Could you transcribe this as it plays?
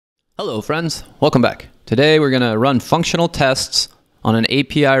Hello friends, welcome back. Today we're going to run functional tests on an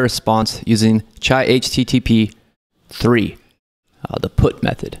API response using Chai HTTP 3, the put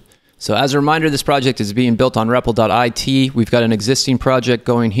method. So as a reminder, this project is being built on REPL.IT. We've got an existing project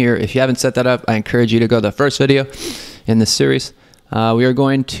going here. If you haven't set that up, I encourage you to go to the first video in this series. We are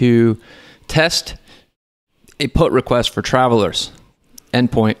going to test a put request for travelers.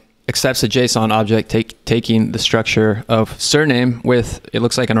 Endpoint accepts a JSON object taking the structure of surname with, it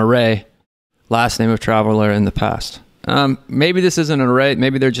looks like an array, last name of traveler in the past. Maybe this isn't an array.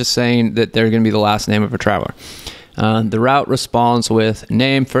 Maybe they're just saying that they're going to be the last name of a traveler. The route responds with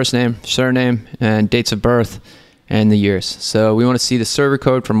name, first name, surname, and dates of birth and the years. So we want to see the server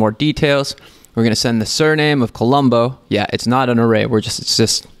code for more details. We're going to send the surname of Colombo. Yeah, it's not an array.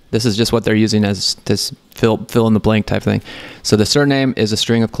 This is just what they're using as this fill in the blank type thing. So the surname is a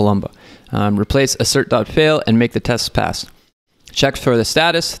string of Colombo. Replace assert.fail and make the test pass. Check for the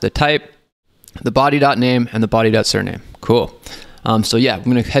status, the type, the body.name, and the body.surname. Cool. So yeah, I'm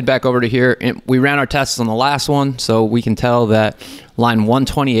going to head back over to here. And we ran our tests on the last one, so we can tell that line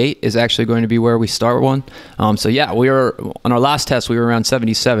 128 is actually going to be where we start one. So yeah, we were on our last test, we were around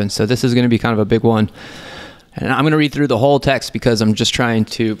 77. So this is going to be kind of a big one. And I'm going to read through the whole text because I'm just trying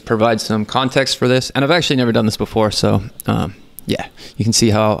to provide some context for this. And I've actually never done this before, so yeah, you can see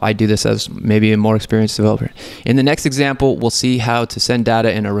how I do this as maybe a more experienced developer. In the next example, we'll see how to send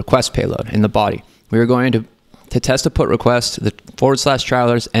data in a request payload in the body. We are going to test a put request, the /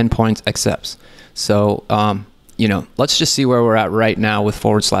 travelers endpoints accepts. So, you know, let's just see where we're at right now with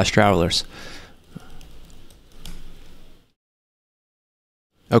 / travelers.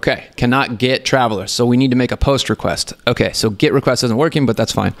 Okay, cannot get traveler, so we need to make a post request. Okay, so get request isn't working, but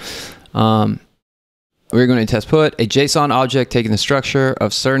that's fine. We're going to test put a JSON object taking the structure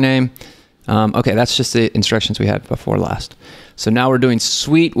of surname. Okay, that's just the instructions we had before last. So now we're doing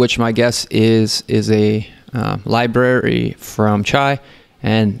Sweet, which my guess is a library from Chai,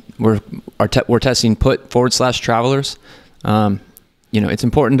 and we're testing put / travelers. You know, it's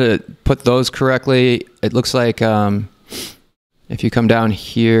important to put those correctly. It looks like if you come down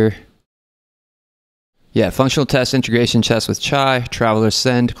here, yeah, functional test, integration test with Chai, travelers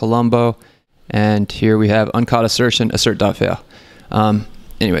send, Colombo, and here we have uncaught assertion, assert.fail.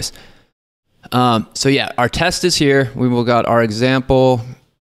 Anyways, so yeah, our test is here. We've got our example.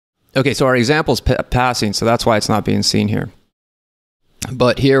 Okay, so our example is passing, so that's why it's not being seen here.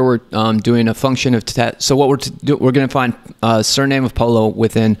 But here we're doing a function of test. So what we're going to find surname of Polo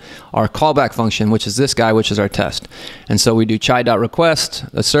within our callback function, which is this guy, which is our test. And so we do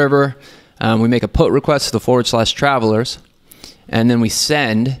chai.request, the server. We make a put request to the / travelers, and then we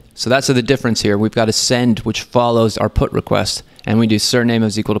send. So that's the difference here. We've got a send, which follows our put request, and we do surname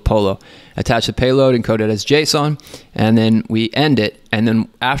is equal to Polo. Attach the payload, encode it as JSON, and then we end it. And then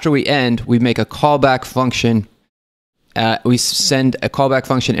after we end, we make a callback function. We send a callback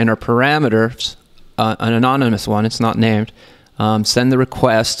function in our parameters, an anonymous one, it's not named. Send the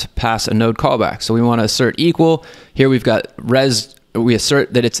request, pass a node callback. So we want to assert equal. Here we've got res. We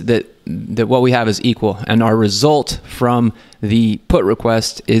assert that it's that what we have is equal, and our result from the put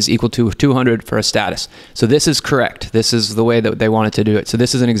request is equal to 200 for a status. So this is correct. This is the way that they wanted to do it. So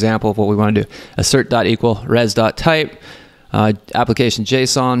this is an example of what we want to do. Assert.equal res.type, application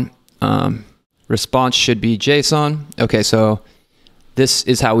JSON, response should be JSON. Okay, so this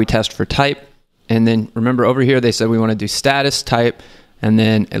is how we test for type. And then remember over here, they said we want to do status type, and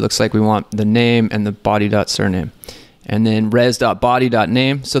then it looks like we want the name and the body.surname. And then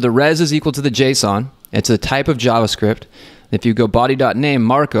res.body.name. So the res is equal to the JSON. It's a type of JavaScript. If you go body.name,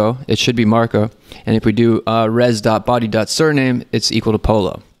 Marco, it should be Marco. And if we do res.body.surname, it's equal to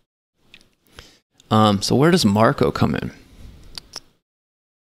Polo. So where does Marco come in?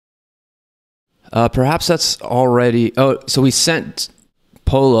 Perhaps that's already, so we sent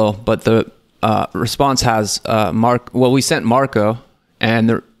Polo, but the response has well, we sent Marco, and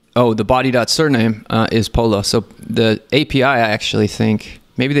the body.surname is Polo. So the API, I actually think,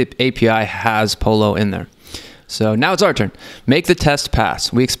 maybe the API has Polo in there. So now it's our turn. Make the test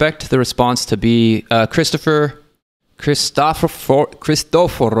pass. We expect the response to be Cristoforo,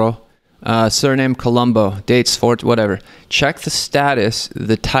 surname Colombo, dates for whatever. Check the status,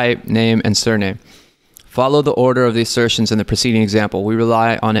 the type, name, and surname. Follow the order of the assertions in the preceding example. We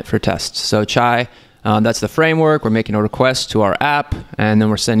rely on it for tests. So Chai, that's the framework. We're making a request to our app, and then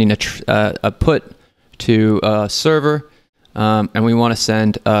we're sending a put to a server, and we want to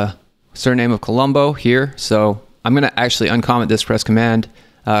send a surname of Colombo here. So I'm going to actually uncomment this, press command,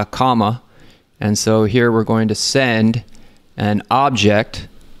 comma, and so here we're going to send an object.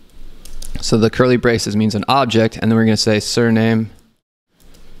 So the curly braces means an object, and then we're going to say surname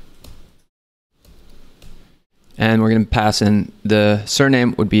And we're going to pass in the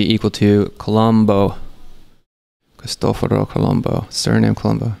surname would be equal to Colombo. Cristoforo Colombo. Surname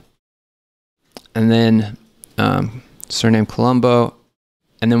Colombo. And then surname Colombo.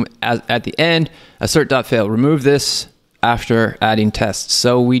 And then at the end, assert.fail. Remove this after adding tests.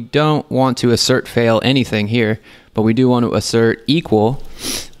 So we don't want to assert fail anything here, but we do want to assert equal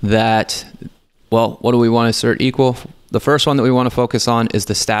that, well, what do we want to assert equal? The first one that we want to focus on is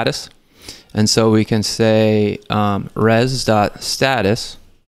the status. And so we can say res.status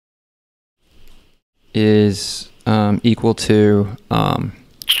is equal to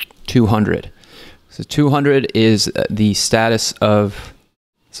 200. So 200 is the status of,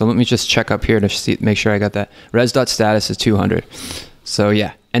 so let me just check up here to see, make sure I got that. Res.status is 200. So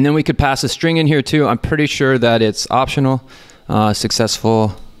yeah, and then we could pass a string in here too. I'm pretty sure that it's optional.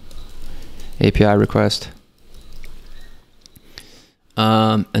 Successful API request.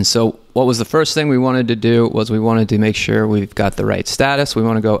 And so what was the first thing we wanted to do was we wanted to make sure we've got the right status. We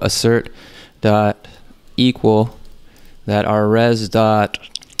want to go assert dot equal that our res dot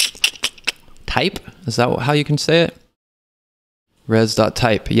type. Is that how you can say it? Res dot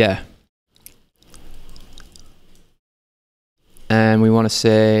type, yeah. And we want to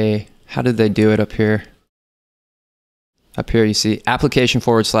say, how did they do it up here? Up here you see application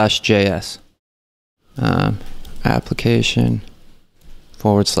 /JS. Application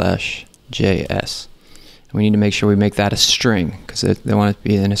 /JS. And we need to make sure we make that a string because they want it to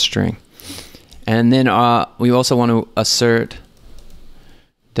be in a string. And then we also want to assert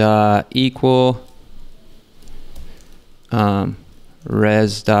dot equal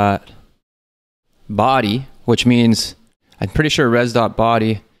res dot body, which means I'm pretty sure res dot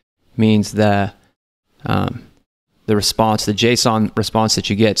body means the response, the JSON response that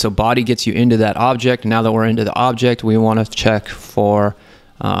you get. So body gets you into that object. Now that we're into the object, we want to check for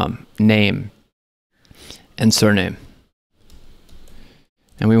name and surname.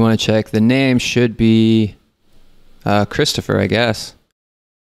 And we want to check the name should be Christopher, I guess.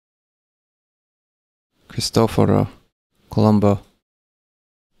 Cristoforo Colombo.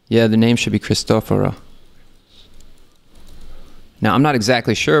 Yeah, the name should be Cristoforo. Now, I'm not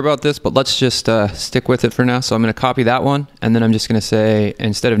exactly sure about this, but let's just stick with it for now. So I'm going to copy that one, and then I'm just going to say,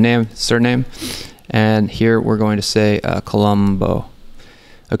 instead of name, surname. And here we're going to say Colombo.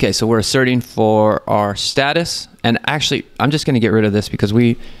 Okay, so we're asserting for our status. And actually, I'm just going to get rid of this because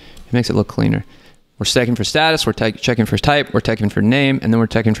it makes it look cleaner. We're checking for status, we're checking for type, we're checking for name, and then we're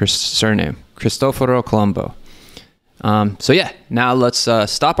checking for surname. Cristoforo Colombo. So yeah, now let's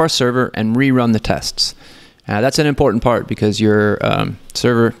stop our server and rerun the tests. That's an important part because your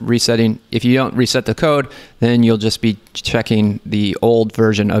server resetting, if you don't reset the code, then you'll just be checking the old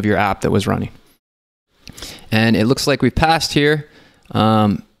version of your app that was running. And it looks like we've passed here.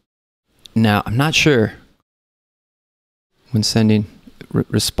 Now, I'm not sure when sending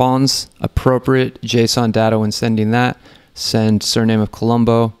responds appropriate JSON data when sending that. Send surname of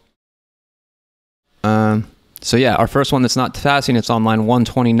Colombo. So yeah, our first one that's not passing, it's on line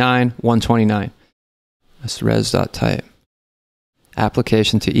 129, 129. That's res.type.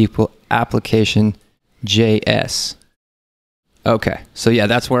 Application to equal application JS. Okay, so yeah,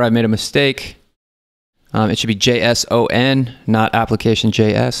 that's where I made a mistake. It should be JSON, not application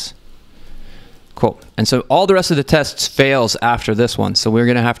JS. Cool. And so all the rest of the tests fails after this one. So we're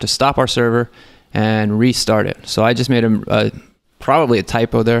going to have to stop our server and restart it. So I just made probably a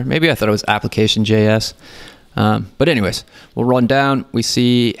typo there. Maybe I thought it was application JS. But anyways, we'll run down. We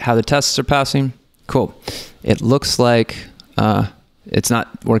see how the tests are passing. Cool. It looks like it's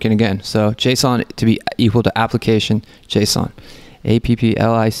not working again. So JSON to be equal to application JSON. APPLICATION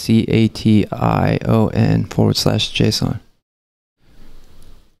 /JSON.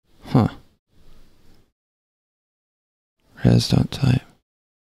 Huh. Res.type.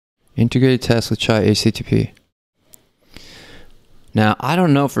 Integrated test with Chai HTTP. Now, I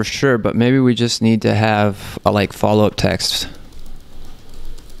don't know for sure, but maybe we just need to have a follow-up text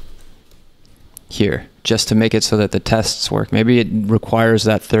here just to make it so that the tests work. Maybe it requires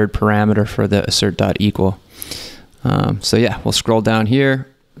that third parameter for the assert.equal. So yeah, we'll scroll down here,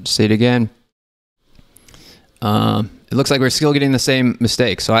 say it again. It looks like we're still getting the same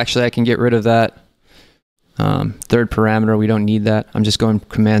mistake. So actually I can get rid of that third parameter. We don't need that. I'm just going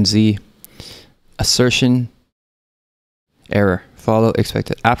Command Z. Assertion error. Follow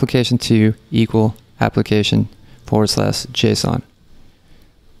expected. Application to equal application /JSON.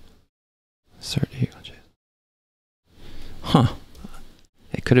 Assert equal JSON. Huh.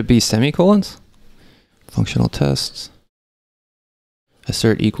 Could it be semicolons? Functional tests.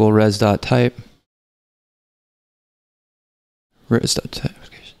 Assert equal res.type. Res.type.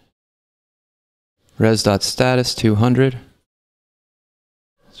 res.status 200.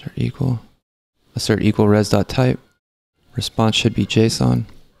 Assert equal res.type. Response should be JSON.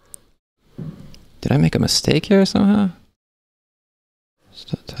 Did I make a mistake here somehow?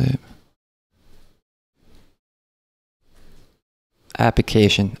 Res.type.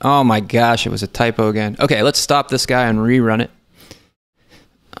 Application. Oh my gosh, it was a typo again. Okay, let's stop this guy and rerun it.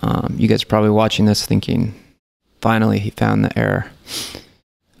 You guys are probably watching this thinking, finally he found the error.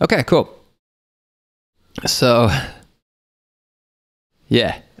 Okay, cool. So,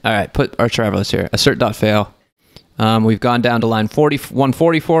 yeah. All right, put our travelers here. Assert.fail. We've gone down to line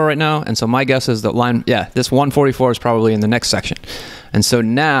 144 right now, and so my guess is that this 144 is probably in the next section. And so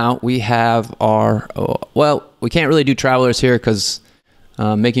now we have our, well, we can't really do travelers here because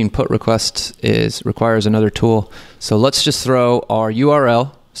making put requests requires another tool. So let's just throw our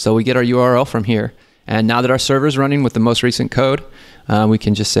URL. So we get our URL from here. And now that our server is running with the most recent code, we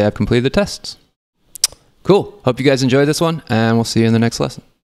can just say I've completed the tests. Cool. Hope you guys enjoyed this one, and we'll see you in the next lesson.